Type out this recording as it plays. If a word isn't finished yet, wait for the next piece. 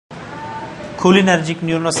کولینرژیک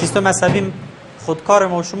نیورون، سیستم عصبی خودکار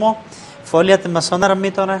ما و شما فعالیت مثانه را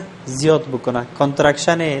میتونه زیاد بکنه،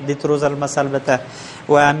 کانترکشن دیتروزال مثلا بته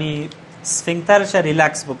و امی سفنکترش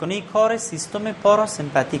ریلکس بکنه. این کار سیستم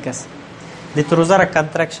پاراسمپاتیک است. دیتروزا را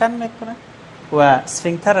کانترکشن میکنه و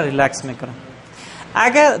سفنکتر را ریلکس میکنه.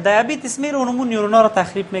 اگر دیابتیس میره اونمون نیورونا را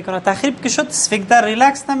تخریب میکنه. تخریب که شد سفنکتر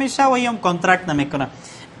ریلکس نمیشه و یا کانترکت نمیکنه،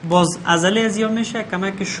 باز عضله ازیاد میشه،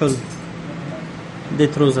 کمک شل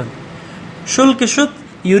دیتروزا شل که شد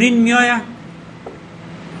یورین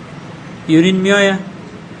میایه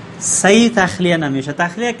صحیح تخلیه نمیشه.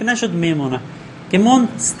 تخلیه که نشد میمونه که مون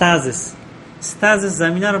استازیس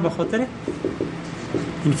زمینه رو به خاطر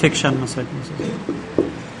اینفکشن مسائل میسازه.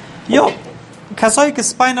 یا کسایی که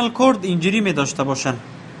سپاینال کورد اینجوری می داشته باشن،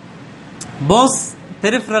 باز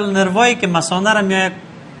پریفرال نروایی که مثانه رو میایه،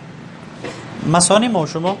 مثانه ما و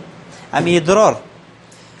شما امی ادرار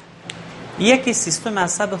یکی سیستم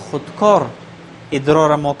عصب خودکار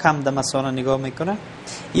ادرار ما کم در مثانه نگاه میکنه،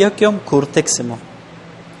 یا که هم کورتکس ما.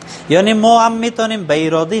 یعنی ما هم میتونیم به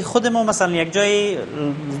اراده خود ما مثلا یک جایی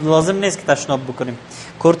لازم نیست که تشناب بکنیم،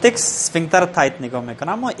 کورتکس سفنکتر تایت نگاه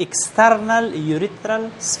میکنه، اما اکسترنال یوریترال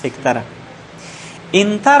سفنکتر،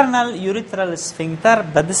 اینترنال یوریترال سفنکتر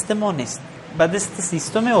به دست ما نیست، به دست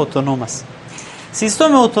سیستم اتونوم است.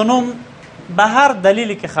 سیستم اتونوم به هر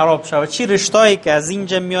دلیلی که خراب شود، چی رشتهایی که از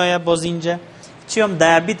اینجا میایه باز اینجا، چی هم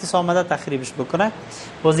دیابتیس آمده تخریبش بکنه،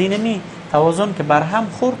 باز اینمی توازن که برهم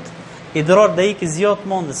خورد، ادرار دایی که زیاد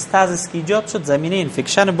ماند، استازیس که ایجاد شد، زمینه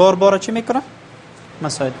اینفکشن بار چی میکنه؟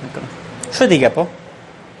 مساعد میکنه. شو دیگه پا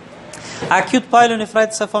اکیوت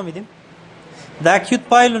پایلونفرایتس فهمیدیم. در اکیوت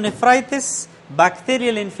پایلونفرایتس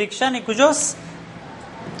باکتریال اینفکشن کجاست؟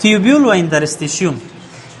 تیوبیول و اینترستیشیوم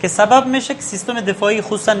که سبب میشه که سیستم دفاعی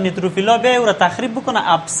خصوصا نیتروفیلا بیای او را تخریب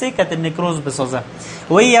بکنه، ابسه کت نکروز بسازه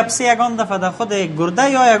و این ابسه یگان دفعه در خود گرده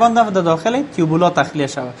یا یگان دفعه در داخل تیوبولا تخلیه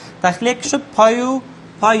شود. تخلیه که شد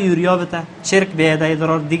پای یوریا بته چرک بیاده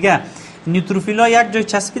ادرار دیگه، نیتروفیلا یک جای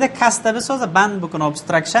چسبیده کسته بسازه، بند بکنه،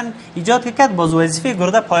 ابسترکشن ایجاد که کرد، باز وظیفه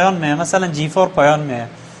گرده پایان میه، مثلا جیفار پایان میه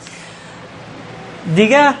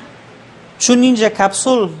دیگه. چون اینجا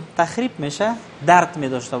کپسول تخریب میشه، درد می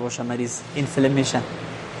داشته باشه مریض، اینفلمیشن،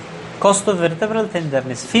 کاستو ورتبرال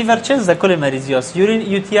تندرنس، فیور چیز در کل مریضی هست،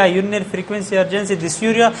 UTI یورینر فریکونسی ارجنسی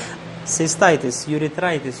دیسیوریا، سیستایتس،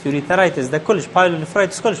 یوریترایتس در کلش،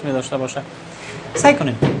 پایلونفرایتس کلش می داشته باشه. سعی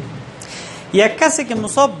کنیم یک کسی که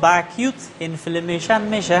مصاب به اکیوت اینفلمیشن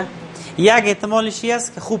میشه، یک احتمالش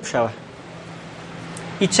است که خوب شوه،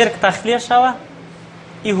 این چرک تخلیه شوه،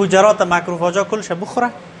 این حجرات ماکروفاجا کلش بخوره.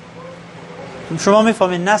 شما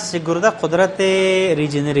میفهمید نسج گرده قدرت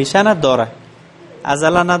ریجنریشن داره،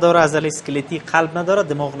 عضله نداره، عضله اسکلتی، قلب نداره،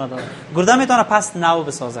 دماغ نداره. گرده میتونه پس نو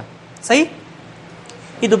بسازه. صحیح؟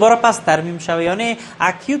 این دوباره پس ترمیم شوه. یعنی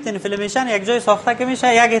اکیوت اینفلمیشن یک جای ساخته که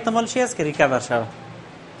میشه، یک احتمالش است که ریکاور شوه،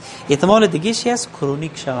 احتمال دیگه شی است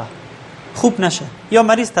کرونیک شوه، خوب نشه، یا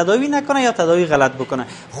مریض تداوی نکنه یا تداوی غلط بکنه،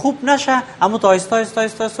 خوب نشه اما تا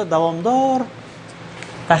آهسته دوامدار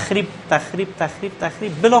تخریب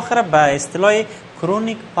بالاخره به اصطلاح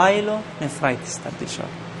کرونیک پایلونفرایتس تبدیل شد.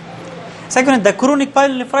 سعی کنید در کرونیک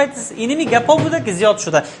پایلونفرایتس اینمی گپا بوده که زیاد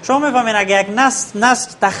شده. شما میفهمین اگه یک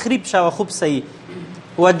نسل تخریب شوه خوب صحیح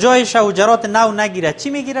و جایش حجرات نو نگیره، چی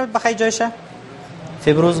میگیره بخیر جایش؟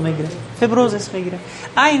 فیبروز میگیره، فیبروزیس میگیره.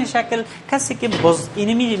 این شکل کسی که باز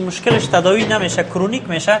اینمی مشکلش تداوی نمیشه، کرونیک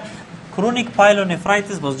میشه، کرونیک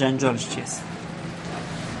پایلونفرایتس، باز جنجالش چیست؟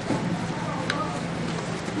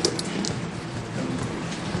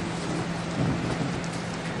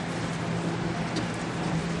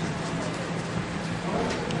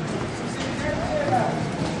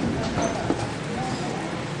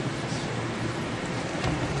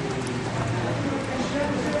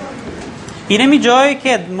 اینمی جایی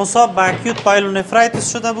که مصاب به اکیوت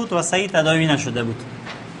پایلونفرایتس شده بود و صحیح تداوی نشده بود.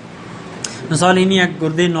 مثال اینی یک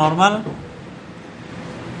گرده نورمال،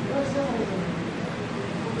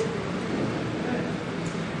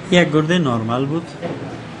 یک گرده نورمال بود،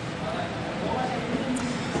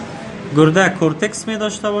 گرده کورتکس می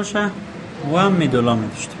داشته باشه و هم میدولا می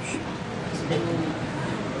داشته باشه.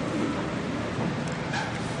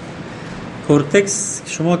 کورتکس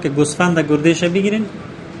شما که گوسفند گردهش بگیرین،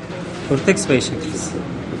 کورتکس به شکل است.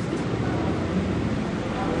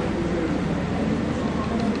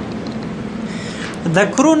 در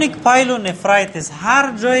کرونیک پایلونفرایتس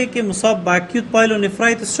هر جایی که مصاب به اکیوت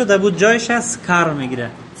پایلونفرایتس شده بود جایش از سکار میگیره،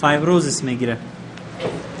 فایبروزیس میگیره،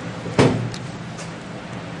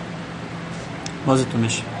 بازی تو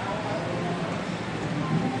میشه،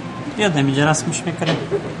 یاد نمیجه رسمش میکنه،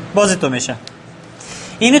 بازی تو میشه.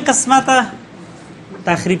 این قسمت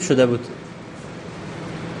تخریب شده بود.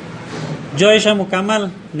 جایش مکمل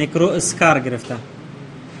نکرو اسکار گرفته.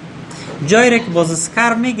 جایی را که باز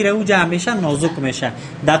اسکار میگیره اوجا همیشه نازک میشه،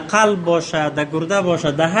 در قلب باشه، در گرده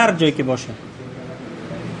باشه، در هر جایی که باشه.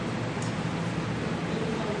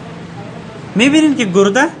 میبینید که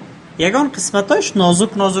گرده یگان قسمتایش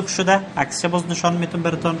نازک شده، عکسش باز نشان میتون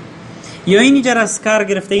براتون. یا این جر اسکار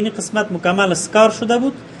گرفته، این قسمت مکمل اسکار شده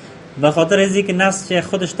بود به خاطر از اینکه نسج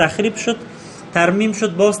خودش تخریب شد، ترمیم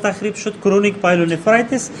شد، باز تخریب شد، کرونیک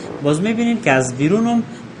پایلونفرایتیس. باز میبینید که از بیرون هم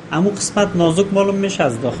امو قسمت نازک معلوم میشه،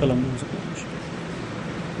 از داخل هم نازک معلوم میشه.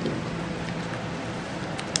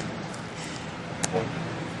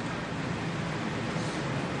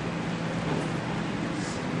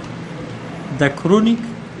 The chronic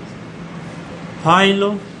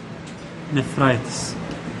pyelonephritis.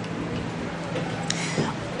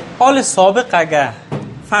 حال سابق اگه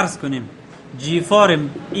فرض کنیم جیفار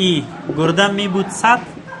ای گردم می بود 100،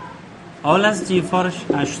 حال از جیفارش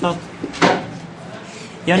 80.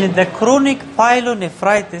 یعنی در کرونیک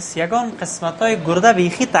پایلونفرایتیس یگان قسمت های گرده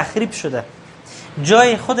بیخی تخریب شده،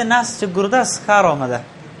 جای خود نسج گرده اسکار آمده.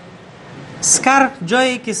 اسکار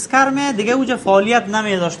جایی که اسکار میه دیگه اوجا فعالیت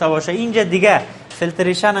نمی داشته باشه، اینجا دیگه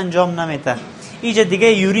فیلتریشن انجام نمیته، اینجا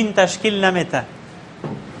دیگه یورین تشکیل نمیته.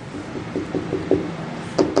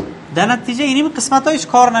 در نتیجه اینی قسمت هایش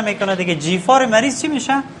کار نمیکنه دیگه. جیفار مریض چی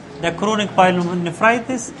میشه؟ در کرونیک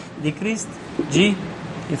پایلونفرایتیس دیکریست جی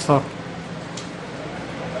افار.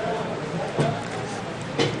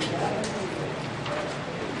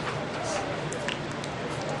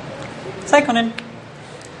 سعی کنین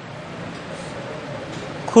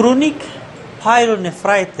کرونیک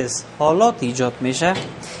پایلونفرایتیس حالات ایجاد میشه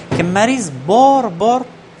که مریض بار بار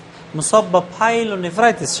مصاب به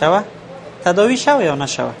پایلونفرایتیس شوه، تداوی شوه یا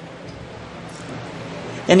نشوه.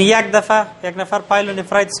 یعنی یک دفعه یک نفر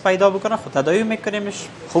پایلونفرایتیس پیدا بکنه خود تداوی میکنیمش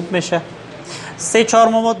خوب میشه، 3-4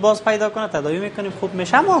 ماه باز پیدا کنه تداوی میکنیم خوب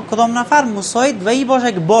میشه. اما کدام نفر مساعد و ای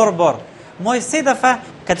باشه که بار بار ما 3 دفعه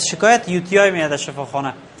که شکایت یو تی آی میاد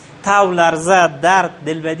شفاخانه، تاو، لرزه، درد،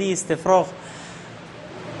 دلبدی، استفراغ،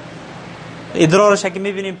 ادرارش که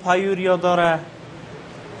میبینیم پایوریا داره،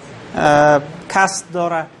 کست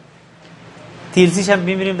داره، تیرسیش هم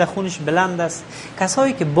میبینیم در خونش بلند است.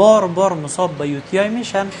 کسایی که بار بار مصاب به یو تی آی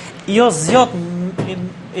میشن یا زیاد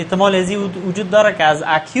احتمال ازی وجود داره که از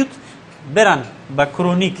اکیوت برن به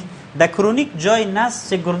کرونیک. در کرونیک جای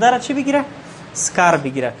نسج گرده را چی بگیره؟ اسکار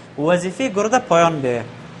بگیره، وظیفه گرده پایان بیاره.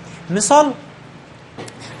 مثال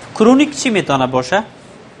کرونیک چی میتونه باشه؟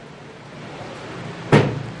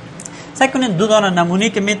 سعی کنین 2 دانه نمونه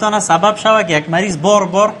که میتونه سبب شوه که یک مریض بار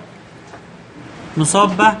بار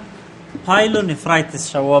مصاب به پایلونفرایتیس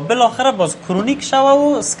شوه و بالاخره باز کرونیک شوه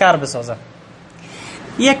و اسکار بسازه.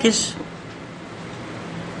 یکیش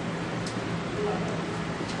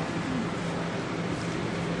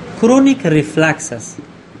کرونیک ریفلکس است.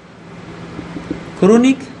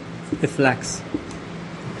 کرونیک ریفلکس.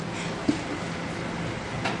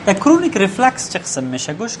 در کرونیک ریفلکس چه قسم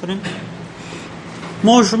میشه؟ گوش کنین.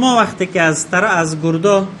 ما شما وقتی که از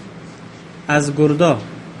گردا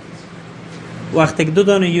وقتی که 2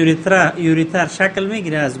 دانه یوریتر شکل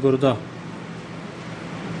میگیره از گردا،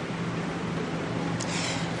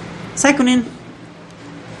 سعی کنین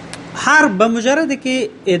هر به مجرد که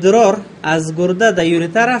ادرار از گرده در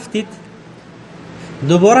یوریتر رفتید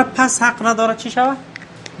دوباره پس حق نداره چی شوه؟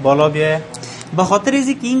 بالا بیایه. به خاطر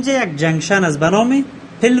ازی که اینجا یک جنکشن از به نام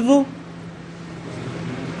پلوو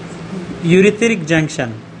یوریتریک جنکشن،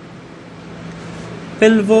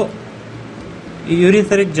 پلوو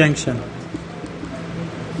یوریتریک جنکشن،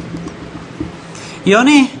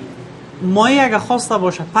 یعنی مایه اگه خواسته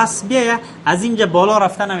باشه پس بیایه از اینجا بالا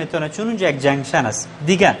رفته نمیتونه چون اونجا یک جنکشن است.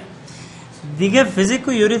 دیگه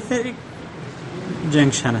فیزیکو یوریتریک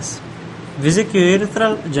جنکشن است، فیزیکو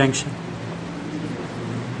یوریترال جنکشن.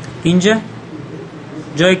 اینجا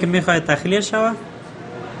جایی که میخواد تخلیه شوه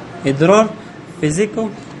ادرار فیزیکو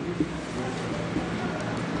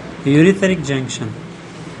یوریتریک جنکشن.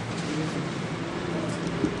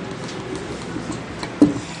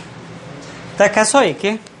 در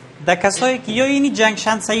کسایی که یا اینی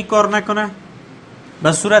جنکشن صحیح کار نکنه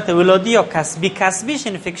به صورت ولادی یا کسبیش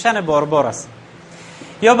انفکشن بار است،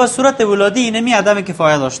 یا به صورت ولادی اینمی عدم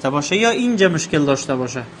کفایت داشته باشه یا اینجا مشکل داشته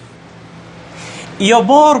باشه، یا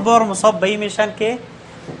بار مصاب به این میشن که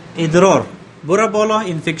ادرار بره بالا،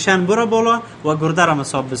 انفکشن بره بالا و گرده را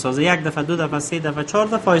مصاب بسازه. 1 دفعه 2 دفعه 3 دفعه 4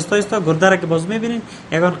 دفعه آهسته گرده را که باز میبینین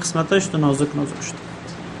یگان قسمتاش تو نازک شده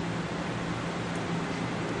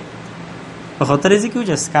به خاطر از اینکه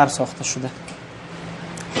اوج اسکار ساخته شده.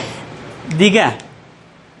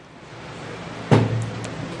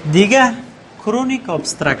 دیگه کرونیک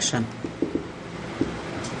ابسترکشن.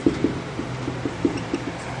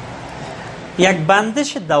 یک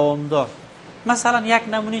بندش دوامدار. مثلا یک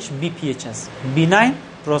نمونهش بی پی اچ است، بیناین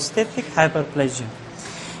پروستاتیک هایپرپلژیا.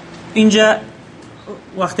 اینجا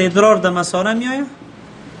وقتی ادرار در مثانه میایه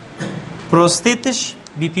پروستاتش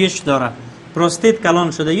بی پی اچ داره، پروستات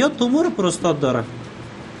کلان شده یا تومور پروستات داره،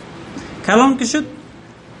 کلان که شد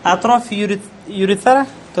اطراف یوریتر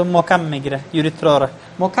تو محکم میگیره، یوریترا را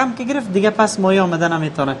محکم که گرفت دیگه پس مایه آمده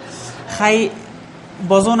نمیتونه، خی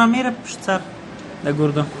بازو نمیره پشت سر در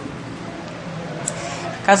گردن.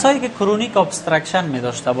 کسایی که کرونیک ابسترکشن می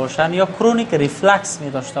داشته باشن یا کرونیک ریفلکس می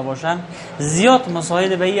داشته باشن زیاد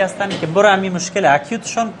مساعد به این هستن که برای همین مشکل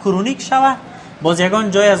اکیوتشان کرونیک شوه، باز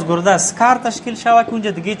یگان جای از گرده اسکار تشکیل شوه که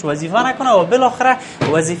اونجا دیگه هیچ وظیفه نکنه و بالاخره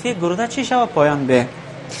وظیفه گرده چی شوه؟ پایان به.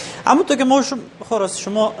 اما تو که ما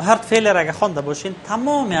شما هارت فیلر اگه خوانده باشین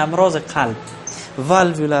تمام امراض قلب،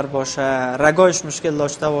 والوولر باشه، رگایش مشکل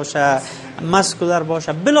داشته باشه، مسکولر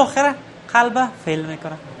باشه، بالاخره قلب فیل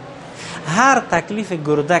میکنه. هر تکلیف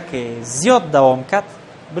گرده که زیاد دوام کرد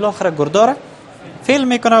بالاخره گرده را فیل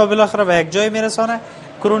میکنه و بالاخره به یک جای میرسانه.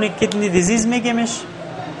 کرونیک کدنی دیزیز میگیمش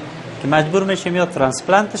که مجبور میشیم یا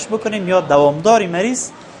ترانسپلانتش بکنیم یا دوامداری مریض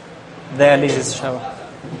دیالیزیس شوه.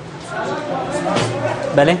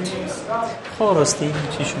 بله خب راستی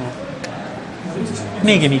چی شما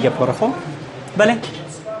میگه پاره. خب بله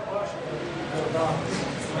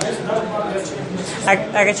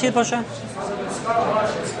اگه چی باشه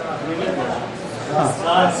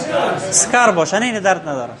سکار باشه نه درد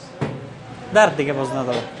نداره، درد دیگه باز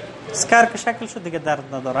نداره. سکار که شکل شد دیگه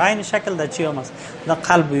درد نداره، عین شکل در چی هم است، در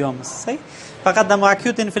قلب هم است. صحیح. فقط در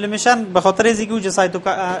اکیوت اینفلامیشن به خاطر از اینکه اوج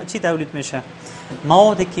چی تولید میشه،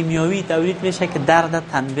 مواد کیمیایی تولید میشه که درد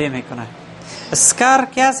تنبیه میکنه. سکار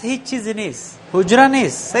که از هیچ چیزی نیست، حجره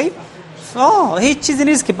نیست. صحیح. هیچ چیزی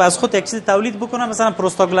نیست که از خود یک چیز تولید بکنه، مثلا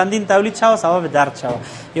پروستاگلاندین تولید شوه سبب درد شوه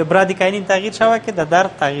یا برادیکاینین تغییر شوه که در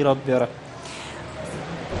درد تغییرات بیاره.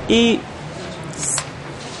 ای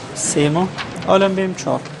سیما الان بریم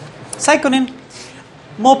 4. سعی کنین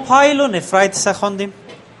ما پایلو نفرایتس خواندیم،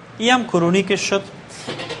 این هم کرونیکش شد.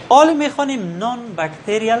 حالا میخوانیم نان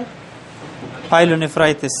بکتریال پایلو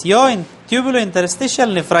نفرایتس یا این تیوبولو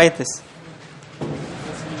اینترستیشیال نفرایتس.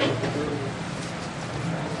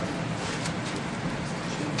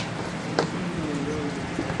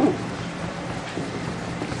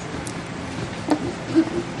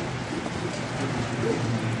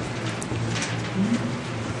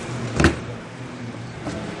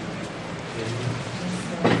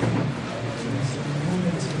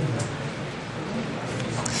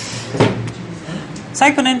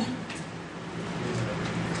 سعی کنین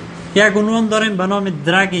یک عنوان داریم به نام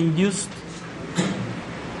drug induced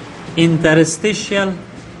interstitial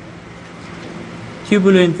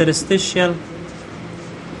tubulointerstitial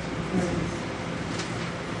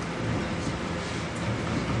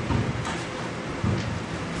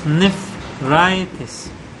nephritis.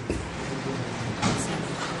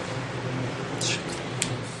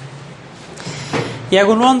 یک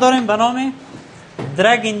عنوان داریم به نام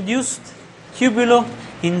drug induced tubulo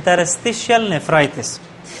interstitial nephritis.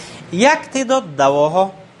 یک تعداد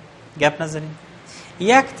دواها گپ نزنیم،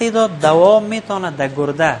 یک تعداد دوا میتونه در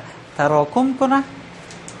گرده تراکم کنه،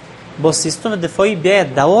 با سیستم دفاعی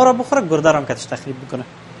بیاید دوا را بخوره، گرده را هم کتش تخریب بکنه.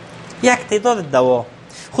 یک تعداد دوا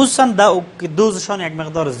خصوصا دوزشان یک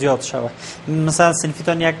مقدار زیاد شوه، مثلا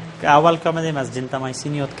سنفیتان یک اول که آمدیم از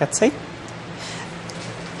جنتامایسین یاد کتسی.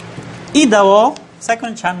 این دوا سعی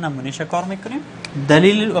کنید چند نمونهش کار میکنیم،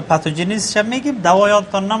 دلیل و پاتوژنیزش هم میگیم. دوا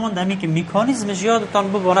یادتان نموند همی که میکانیزمش یادتان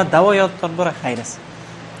ببونه، دوا یادتان بره خیر است.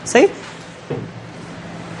 صحیح.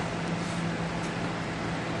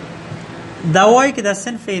 دوایی که در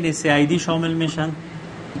صنف NSAID شامل میشن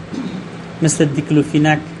مثل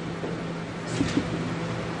دیکلوفیناک،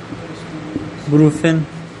 بروفن،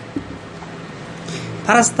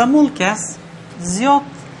 پاراستامول که است، زیاد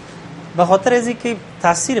به خاطر از اینکه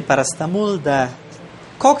تاثیر پاراستامول در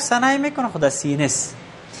کوکس نمیکنه، خود سینس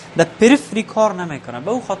در پریفری کار نمیکنه،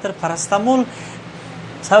 به او خاطر پاراستامول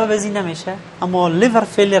سبب از این نمیشه، اما لیور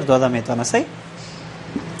فیلر داده میتونه. صحیح.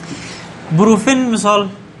 بروفن مثال،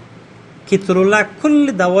 کیترولا،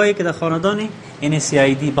 کل دوایی که در خاندان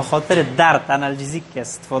NSAID به خاطر درد آنالژیزیک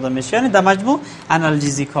استفاده میشه، یعنی در مجموع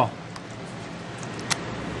آنالژیزیکا.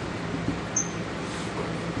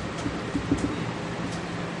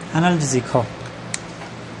 آنالژیزیکا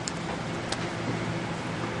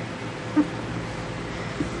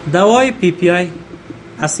دوای پی پی آی،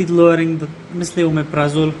 اسید لورینگ مثل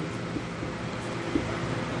اومپرازول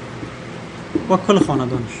و کل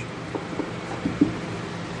خاندانش.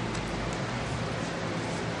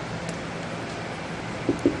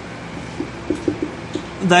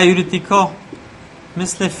 دایوریتیکا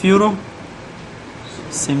مثل فیورو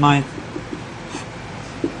سیماید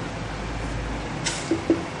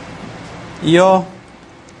یا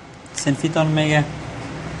سنفیتان میگه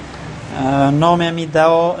نام امی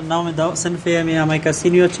دوا سنف امی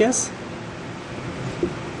امایکاسیلیا چی است؟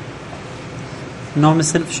 نام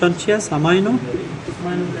سنفشان چی است؟ اماینو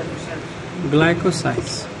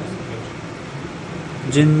گلایکوسایدز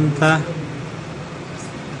جنتا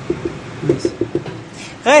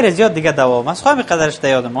غیر زیاد دیگه دوا هست. خواهی قدرش در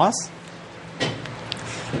یاد ما هست.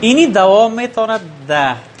 اینی دوا میتواند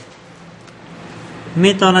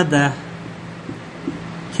ده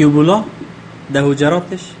کیوبولا ده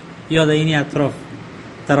حجراتش یا ده اینی اطراف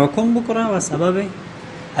تراکم بکنه و سبب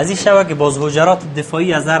از این شوه که باز حجرات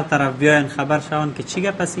دفاعی از هر طرف بیاین خبر شون که چی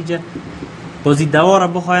گپ است اینجا، بازی دوا را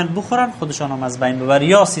بخورن خودشان هم از بین ببر،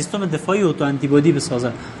 یا سیستم دفاعی اوتو انتیبادی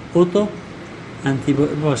بسازه. اوتو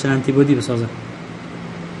انتیبادی بسازه.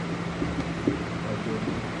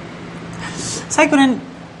 سعی کنین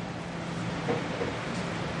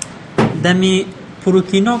دمی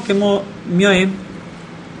پروتینا که ما میاییم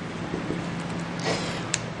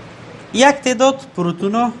یک تعداد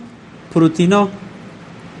پروتینا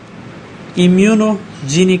ایمیونو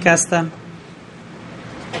جینیک هستن.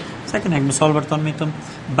 سعی کنین یک مثال براتون میتونم.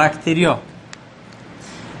 باکتریا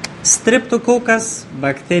استرپتوکوکس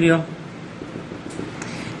باکتریا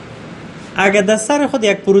اگر در سر خود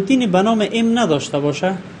یک پروتینی به نام ام نداشته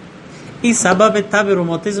باشه، این سبب تب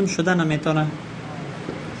روماتیسم شده نمیتونه.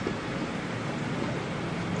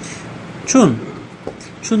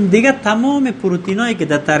 چون دیگه تمام پروتینایی که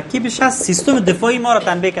در ترکیبش هست سیستم دفاعی ما را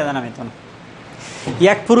تنبیه کرده نمیتونه.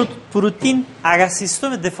 یک پروتین اگر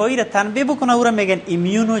سیستم دفاعی را تنبیه بکنه او را میگن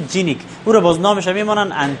ایمیونوجینیک، او را باز نامش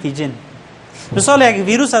میمونن انتیجن. مثال یک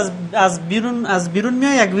ویروس از بیرون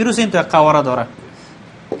میاد، یک ویروس این تو قواره داره،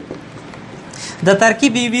 در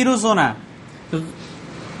ترکیب این ویروس اونه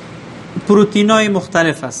پروتینای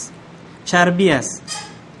مختلف است، چربی است،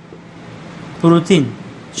 پروتین،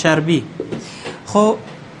 چربی. خب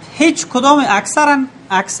هیچ کدام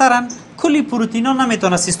اکثرا کلی پروتینا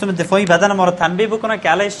نمیتونه سیستم دفاعی بدن ما رو تنبیه بکنه که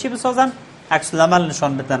علیش چی بسازن، عکس العمل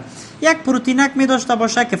نشان بدن. یک پروتینک می داشته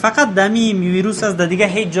باشه که فقط دمی ویروس است، دیگه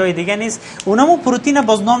هیچ جای دیگه نیست، اونمو پروتین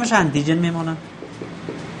باز نامش انتیجن میمونه.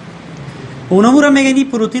 اونمو رو میگن این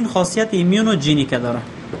پروتین خاصیت ایمیونوجینیک داره.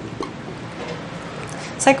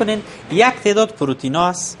 سعی کنین یک تعداد پروتینا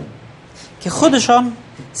است که خودشان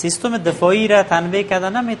سیستم دفاعی را تنبیه کرده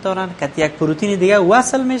نمیتونن، که یک پروتین دیگه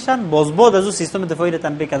وصل میشن باز بعد از اون سیستم دفاعی را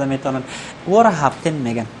تنبیه کرده میتونن. و را هپتن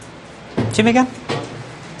میگن. چی میگن؟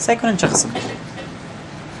 سعی کنین چه قسم.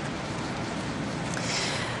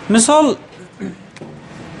 مثال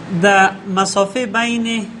در مسافه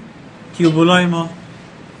بین تیوبولای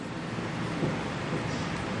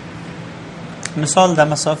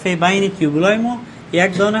ما،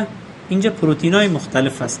 یک دانه اینجا پروتینای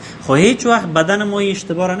مختلف است. خب هیچ وقت بدن ما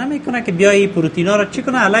اشتباه را نمیکنه که بیای پروتینا را چی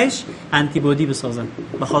کنه علیش انتیبادی بسازن،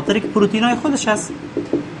 به خاطر که پروتینای خودش هست.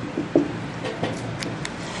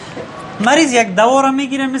 مریض یک دوا را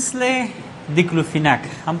میگیره مثل دیکلوفیناک،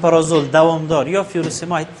 همپرازول دوامدار یا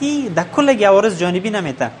فیروسیماید، در کل عوارض جانبی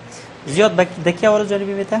نمیته. زیاد دکی عوارض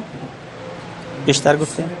جانبی میته؟ بیشتر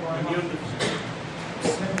گفتیم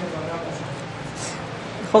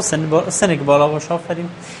خب سن که بالا باشه. آفرین.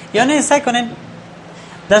 یعنی سعی کنین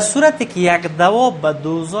در صورتی که یک دوا به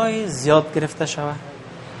دوزای زیاد گرفته شود،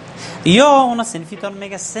 یا اونا سنفیتان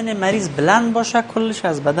میگه سن مریض بلند باشه کلش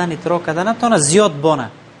از بدن اطراح کرده نتونه زیاد بانه،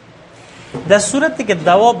 در صورتی که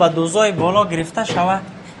دوا به دوزای بالا گرفته شود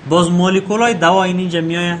باز مولکولای دوا اینجا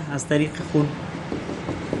میایه از طریق خون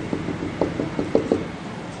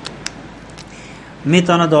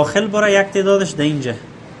میتونه داخل بره، یک تعدادش در اینجا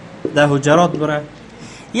در حجرات بره،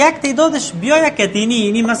 یک تعدادش بیایه کتینی.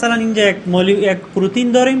 اینی مثلا اینجا یک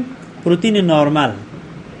پروتین داریم، پروتین نرمال.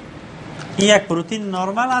 این یک پروتین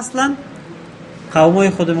نرمال اصلا قومای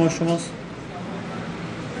خود ما شماست.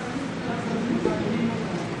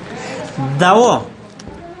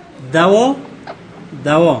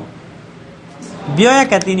 دوا بیایه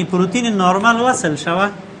کتینی پروتین نرمال وصل شوه،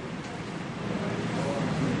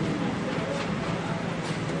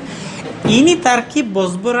 اینی ترکیب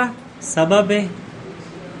باز بره سبب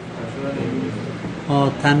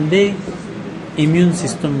تنبیه ایمیون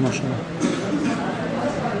سیستم ما شده.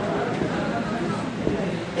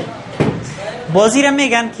 بازی را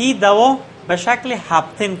میگن که این دوا به شکل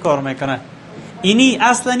هپتن کار میکنه. اینی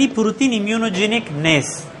اصلا این پروتین ایمیونوجینیک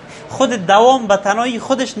نیست، خود دوام به تنهایی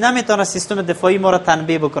خودش نمیتونه سیستم دفاعی ما را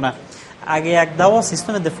تنبیه بکنه. اگه یک دوا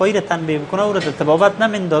سیستم دفاعی را تنبیه بکنه او را در تبابت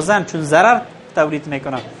نمیندازن چون ضرر تولید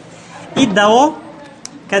میکنه. این دوا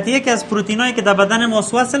که یکی از پروتینایی که در بدن ما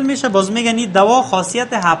وصل میشه باز میگن این دوا خاصیت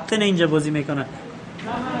هپتن اینجا بازی میکنه.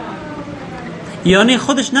 یعنی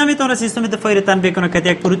خودش نمیتونه سیستم دفاعی رو تنبیه کنه که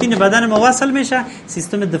یک پروتئین بدن ما وصل میشه،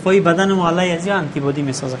 سیستم دفاعی بدن ما علیه از آنتیبادی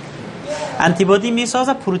میسازه. آنتیبادی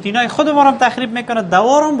میسازه، پروتئینای خود ما رو تخریب میکنه،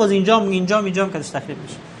 دوا رو باز اینجا کدش تخریب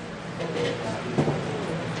میشه.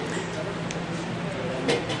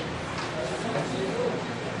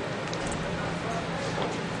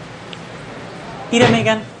 ایره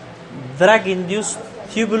میگن drug induced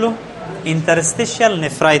tubulo interstitial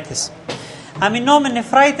nephritis. همین نام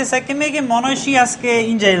نفرایتس که میگه معنیش این است که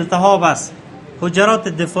اینجا التهاب است، حجرات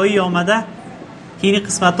دفاعی آمده که این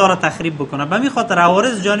قسمت ها را تخریب بکنه. به می خاطر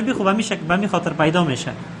عوارض جانبی خوب به می خاطر پیدا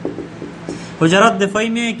میشه. حجرات دفاعی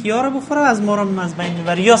میگه که یا را بخوره از ما را از بین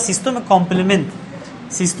میبره. یا سیستم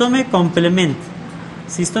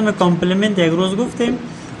کامپلمنت یک روز گفتیم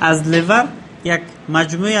از لیور یک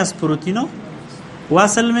مجموعه از پروتئینا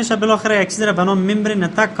وصل میشه، بالاخره یک چیز را به نام ممبرین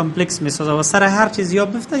اتک کمپلکس میسازه و سر هر چیز یا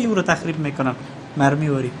بفته یو رو تخریب میکنه، مرمی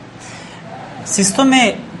واری. سیستم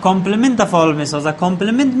کامپلمنت فعال میسازه،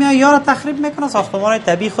 کامپلمنت میاد یا رو تخریب میکنه، ساختمان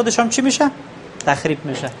طبیعی خودش هم چی میشه؟ تخریب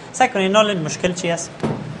میشه. سعی کنین نال مشکل چی است؟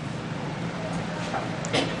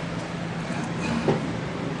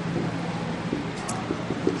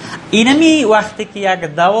 اینمی وقتی که یک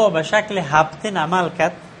دوا به شکل هپتن عمل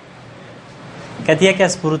کرد که یکی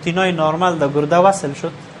از پروتئینای نرمال در گرده وصل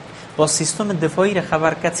شد، با سیستم دفاعی را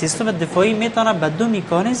خبر کرد. سیستم دفاعی میتونه به دو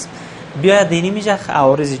مکانیزم بیاید دینی میشه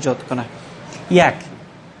عوارض ایجاد کنه. یک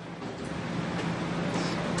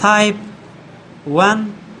تایپ 1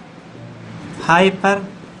 هایپر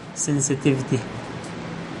سنسیتیویتی،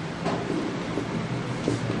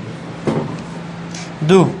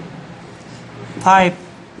 دو تایپ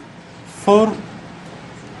 4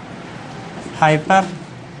 هایپر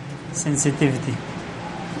سنسیتیویتی.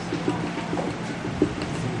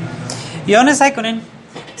 یعنی سعی کنین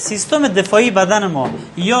سیستم دفاعی بدن ما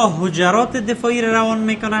یا حجرات دفاعی رو روان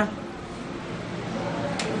میکنه،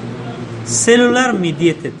 cellular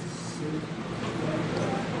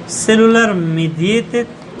mediated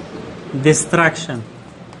destruction،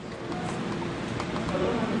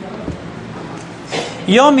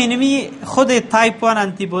 یا مینیمی خود تایپ 1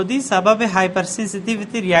 انتیبادی سبب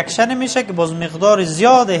هایپرسنسیتیویتی ریاکشن میشه که باز مقدار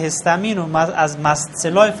زیاد هستامین و از مست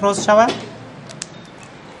سلای افراز شود.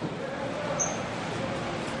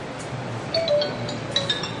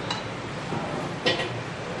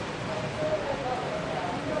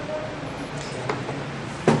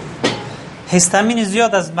 هستامین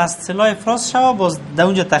زیاد از مست سلای افراز شود، باز در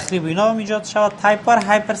اونجا تخریب اینا هم ایجاد شود. تایپ 1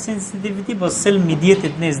 هایپرسنسیتیویتی باز سل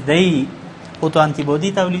میدیتد نیست، دایی اوتو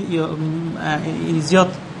انتیبادی تولید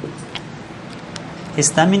زیاد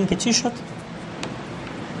هستامین که چی شد؟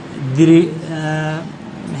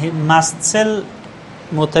 مست سل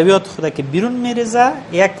محتویات خود که بیرون میریزه،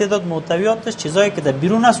 یک تعداد محتویاتش چیزایی که در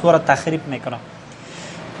بیرون است و را تخریب میکنه.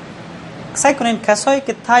 سعی کنین کسایی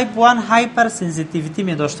که تایپ 1 هایپر سنسیتیویتی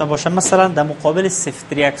می داشته باشه، مثلا در مقابل سفت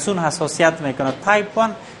ریاکسیون حساسیت میکنه، تایپ 1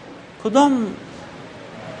 کدام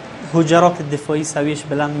حجرات دفاعی سویش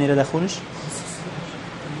بلند میره در خونش؟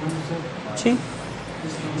 چی؟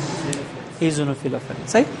 ایزونوفیل آفرین.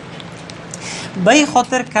 صحیح؟ به این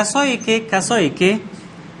خاطر کسایی که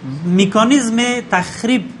مکانیزم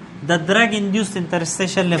تخریب در درگ اندیوست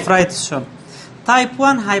اینترستیشل نفرایتس شون تایپ 1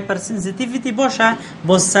 هایپرسنسیتیویتی باشه،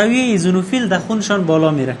 با سویه ایزونوفیل در خونشان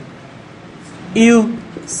بالا میره،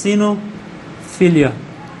 ایوسینوفیلیا،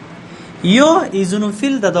 یا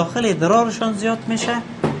ایزونوفیل در داخل ادرارشان زیاد میشه،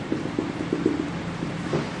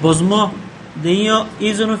 باز ما در یا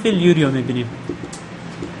ایزونوفیل یوریا میبینیم.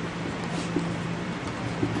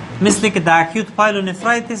 مثل که در اکیوت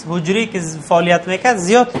پایلونفرایتیس حجری که فعالیت میکرد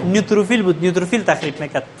زیاد نیوتروفیل بود، نیوتروفیل تخریب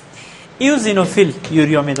میکرد. ایوزینوفیل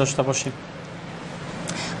یوریا می داشته باشیم.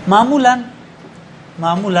 معمولا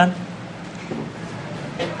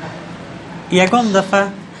یکم دفعه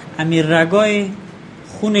امیر رگای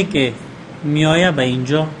خونه که میایه به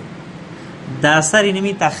اینجا در اثر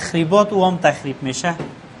اینمی تخریبات او هم تخریب میشه،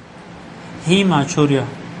 هیماچوریا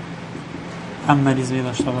هم مریض می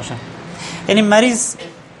داشته باشه. یعنی مریض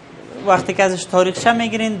وقتی که ازش تاریخچه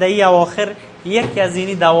میگیرین در این اواخر یکی از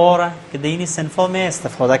اینی دوا را که در اینی صنفا می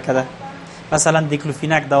استفاده کرده، مثلا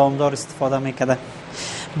دیکلوفیناک دوامدار استفاده میکرده،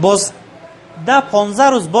 باز 10-15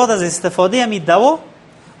 روز بعد از استفاده همی دوا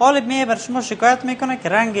غالب می بر شما شکایت میکنه که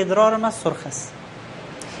رنگ ادرار ما سرخ است.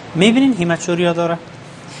 میبینین هیماچوریا داره،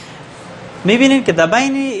 میبینین که در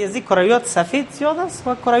بین از این کرویات سفید زیاد است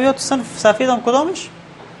و کرویات سفید هم کدامش؟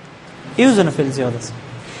 ایوزونوفیل زیاد است.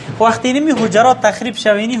 وقتی اینمی حجرات تخریب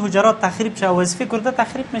شوه، اینی حجرات تخریب شوه، وظیفه گرده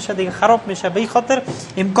تخریب میشه دیگه، خراب میشه. به این خاطر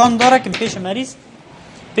امکان داره که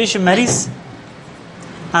پیش مریض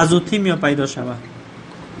ازوتیمیا پیدا شوه،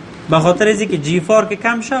 به خاطر از اینکه جی فار که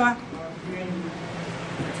کم شوه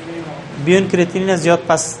بیون کریاتینین زیاد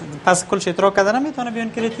پس کل اشتراک کردن نمیتونه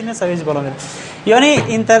بیون کریاتینین سویج بالا میره.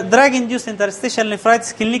 یعنی درگ ایندیوس اینترستیشال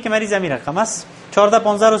نفرایتس کلینیک مریض امیر رقم است. 14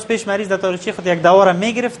 15 روز پیش مریض در تاریخی خود یک دوا را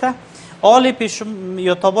میگرفته، آل پیش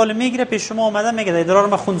یا تابال میگیره، پیش شما اومده میگه ادرار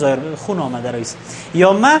ما خون آمده رئیس،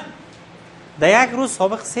 یا من در یک روز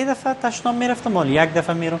سابق 3 دفعه تشناب میرفتم، مال یک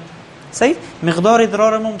دفعه میرم. صحیح؟ مقدار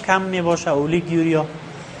ادرارمون کم میباشه، اولیگوریا.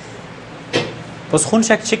 پس خون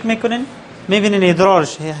شک چک میکنین، میبینین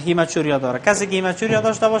ادرارش هیماتوریا داره. کسی که هیماتوریا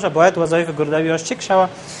داشته باشه باید وظایف گردویاش چک شوه.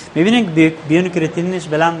 میبینین بیون کریاتینینش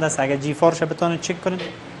بلند است، اگه جی فارش بتونه چک کنین.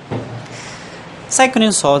 سعی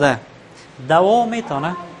کنین ساده. دوا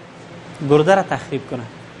میتونه گرده را تخریب کنه.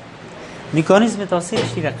 مکانیزم تاثیرش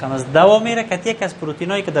این رقم است. دوا میره که یک از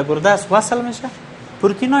پروتئینایی که در گرده است وصل میشه،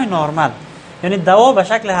 پروتئینای نرمال. یعنی دوا به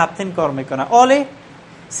شکل هپتین کار میکنه. آله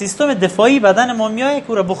سیستم دفاعی بدن ما میایه که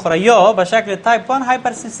او را بخوره، یا به شکل تایپ 1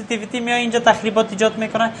 هایپر سنسیتیویتی میایه اینجا تخریبات ایجاد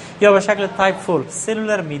میکنه، یا به شکل تایپ 4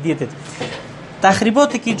 سلولر میدییتد.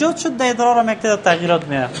 تخریباتی که ایجاد شد در ادرار هم یک تعداد تغییرات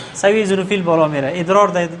میاره. سویه زنوفیل بالا میره، ادرار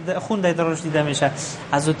در خون در ادرارش دیده میشه،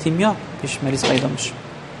 ازوتیمیا پیش مریض پیدا میشه.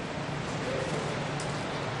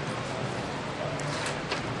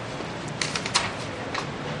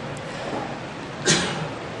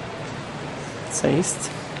 صحیح است.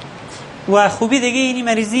 و خوبی دیگه اینی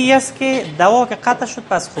مریضی است که دوا که قطع شد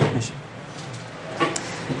پس خوب میشه.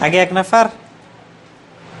 اگه یک نفر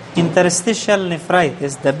اینترستیشال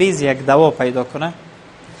نفرایتس در بیز یک دوا پیدا کنه،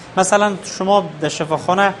 مثلا شما در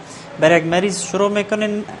شفاخانه برای یک مریض شروع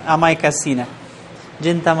میکنین امایکاسینه،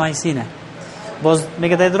 جنتامایسینه، باز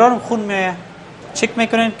میگه در ادرار خون میایه، چک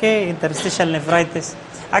میکنین که اینترستیشال نفرایتس.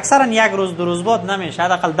 اکثرا یک روز 2 روز بعد نمیشه،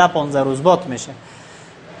 حداقل 10 15 روز بعد میشه.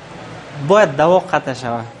 باید دوا قطع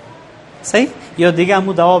شود. صحیح؟ یا دیگه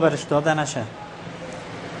همون دوا برش داده نشه.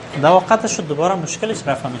 دوا قطع شد دوباره مشکلش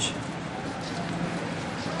رفع میشه.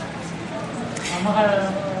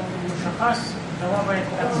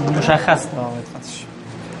 مشخص دوا باید قطع شد.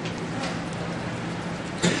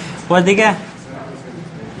 و دیگه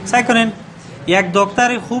سعی کنین یک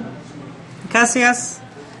دکتر خوب کسی است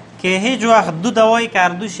که هیچ وقت 2 دوایی که هر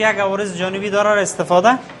دوش یک عوارض جانبی داره را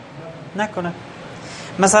استفاده نکنه.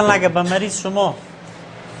 مثلا اگه به مریض شما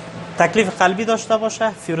تکلیف قلبی داشته باشه،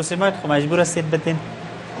 فیروسیمایت خب مجبور هستید بدین.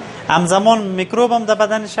 همزمان میکروب هم در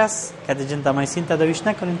بدنش هست که جنتامایسین تداویش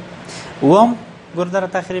نکنین، او هم گرده را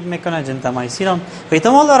تخریب میکنه. جنتامایسین هم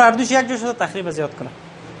احتمال داره هر دوش یک جا شده تخریب زیاد کنه.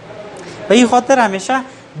 به این خاطر همیشه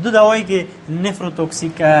 2 دوایی که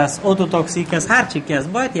نفروتوکسیک است، اوتوتوکسیک است، هر چی که است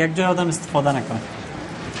باید یک جای آدم استفاده نکنه.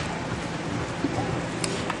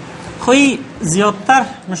 خوی زیادتر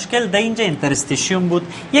مشکل در اینجا اینترستیشیوم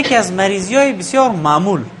بود. یکی از مریضی‌های بسیار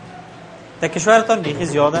معمول در کشورتان بیخی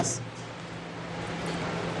زیاد است،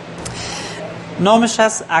 نامش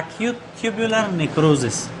هست اکیوت تیوبولار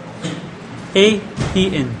نکروزیس،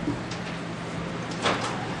 ATN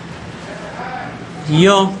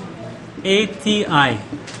یا ATI،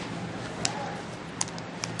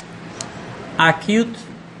 اکیوت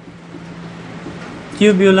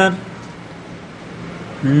تیوبولار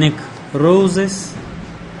نکروزیس،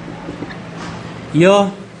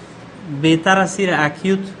 یا بهتر اسیر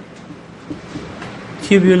اکیوت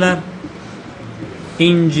تیوبولار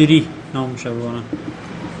اینجری نامش بودن.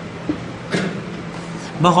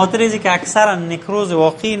 به خاطر اینکه که اکثرا نکروز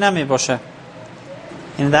واقعی نمی باشه،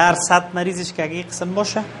 این در هر 100 مریضش که اگه قسم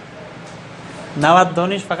باشه 90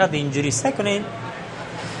 دانش فقط اینجری. سعی کنین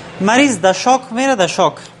مریض در شاک میره، در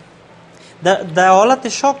شاک در حالت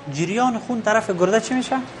شاک جریان خون طرف گرده چی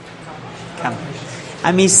میشه؟ کم.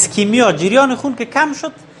 امی اسکیمیا، جریان خون که کم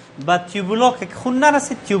شد با تیوبولا که خون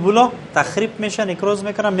نرسید، تیوبولا تخریب میشه، نکروز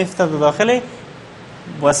میکنه، میفته در داخل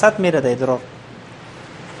وسط میره در ادرار.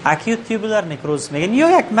 اکیوت تیوبولار نکروز میگن.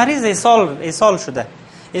 یا یک مریض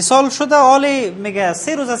ایسال شده حالی میگه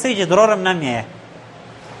 3 روز از ادرارم نمیایه،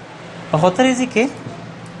 به خاطر اینکه که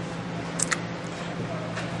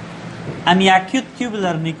امی اکیوت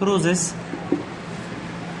تیوبولار نکروزیس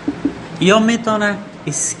یا میتونه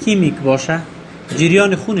اسکیمیک باشه،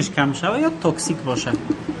 جریان خونش کم شوه، یا توکسیک باشه.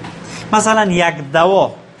 مثلا یک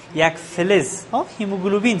دوا، یک فلز،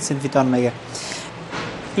 هیموگلوبین سنفیتان میگه،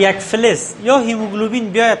 یک فلز یا هیموگلوبین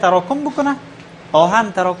بیاید تراکم بکنه،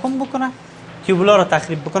 آهن تراکم بکنه، تیوبولا رو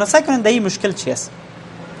تخریب بکنه. سعی کنین در این مشکل چی است؟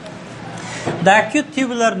 در اکیوت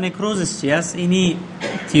تیوبولار نکروزیس چی است؟ اینی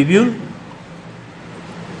تیوبول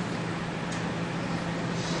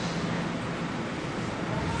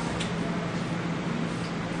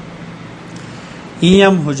این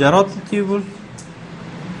هم حجرات تیوبول،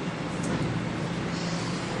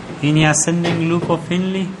 اینی ascending loop of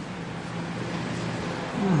Finley،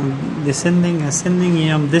 descending ascending،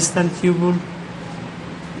 این هم distal tubule،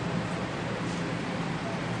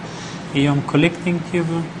 ایام کلکتینگ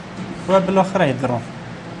تیوبول و بالاخره ادرار.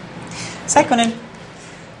 سعی کنین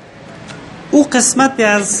او قسمتی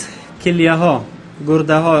از کلیه ها،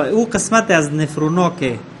 گرده ها، او قسمتی از نفرون ها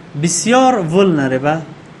که بسیار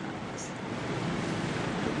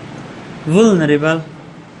vulnerable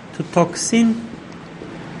تو توکسین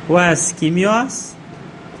و اسکیمیا است،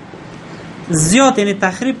 زیاد یعنی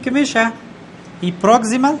تخریب که میشه، این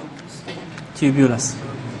پروکسیمال تیوبول است.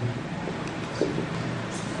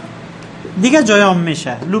 دیگه جای هم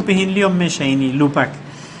میشه، لوپ هینلی هم میشه، اینی لوپک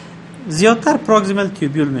زیادتر پروکسیمال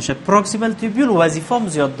تیوبول میشه. پروکسیمال تیوبول وظیفه هم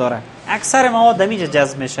زیاد داره، اکثر مواد دمیج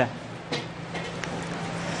جذب میشه.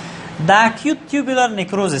 در اکیوت تیوبولار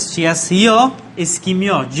نکروزیس چی است؟ یا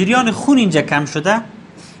اسکیمیا، جریان خون اینجا کم شده،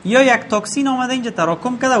 یا یک توکسین آمده اینجا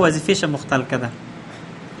تراکم کرده، وظیفهش مختل کرده،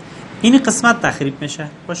 این قسمت تخریب میشه.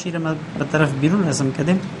 باشید ما به طرف بیرون رسم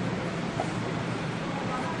کردیم.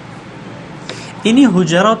 اینی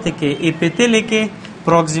حجراتی که اپیتلی که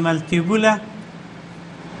پروکسیمال تیوبول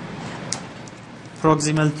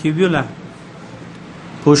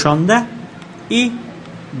پوشانده، ای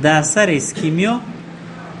در اثر اسکیمیا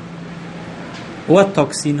و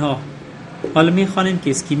توکسین ها، حالا میخوانیم که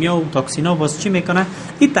اسکیمیا و توکسین ها باز چی میکنه؟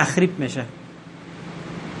 این تخریب میشه.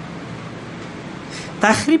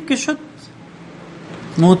 تخریب که شد،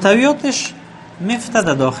 محتویاتش میفته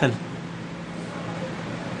در داخل.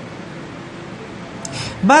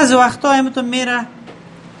 بعض وقتا همینطور میره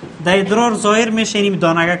در ادرار ظاهر میشه، این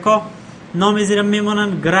دانگک ها نام زیر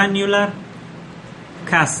میمونن گرانیولر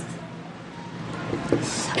کاست.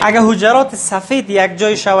 اگه حجرات سفید یک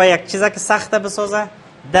جای شوه، یک چیزا که سخته بسازه،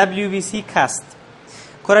 WBC کاست.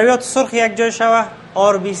 کرویات سرخ یک جای شوه،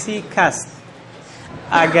 RBC کاست.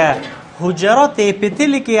 اگه حجرات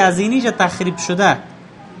اپیتلی که از اینجا تخریب شده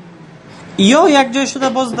یا یک جای شده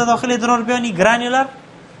باز در داخل ادرار بیانی، گرانیولر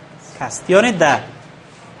کاست. یعنی در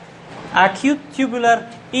اکیوت تیوبولار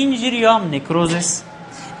اینجری یا نکروزیس،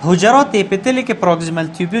 حجرات اپیتلی که پروکسیمال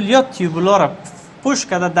تیوبول یا تیوبولار پوش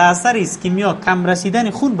کرده، در اثر اسکیمیا، کم رسیدن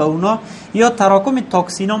خون به اونا یا تراکم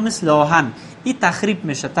توکسینا مثل آهن، این تخریب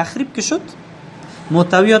میشه. تخریب که شد،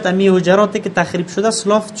 محتویات امی حجراتی که تخریب شده،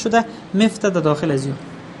 سلافت شده، میفته در داخل ازیون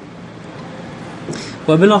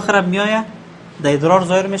و بالاخره میایه در ادرار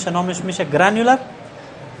ظاهر میشه، نامش میشه گرانیولر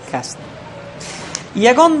کاست.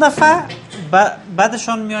 یگان دفعه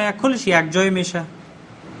بعدشان میایه کلش یک جای میشه،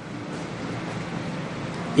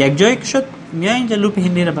 یک جایی که شد میایه اینجا لوپ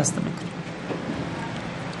هندی رو بسته میکنه.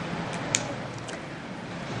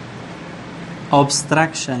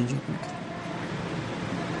 ابسترکشن ایجاد میکنه.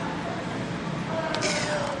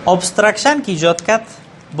 ابسترکشن که ایجاد کرد،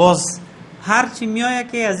 باز هرچی میایه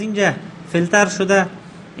که از اینجا فیلتر شده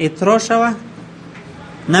اطرا شوه،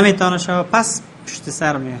 نمیتونه شوه، پس پشت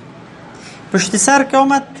سر میاد. پشت سر که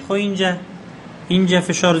آمد، خب اینجا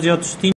فشار زیاد شد،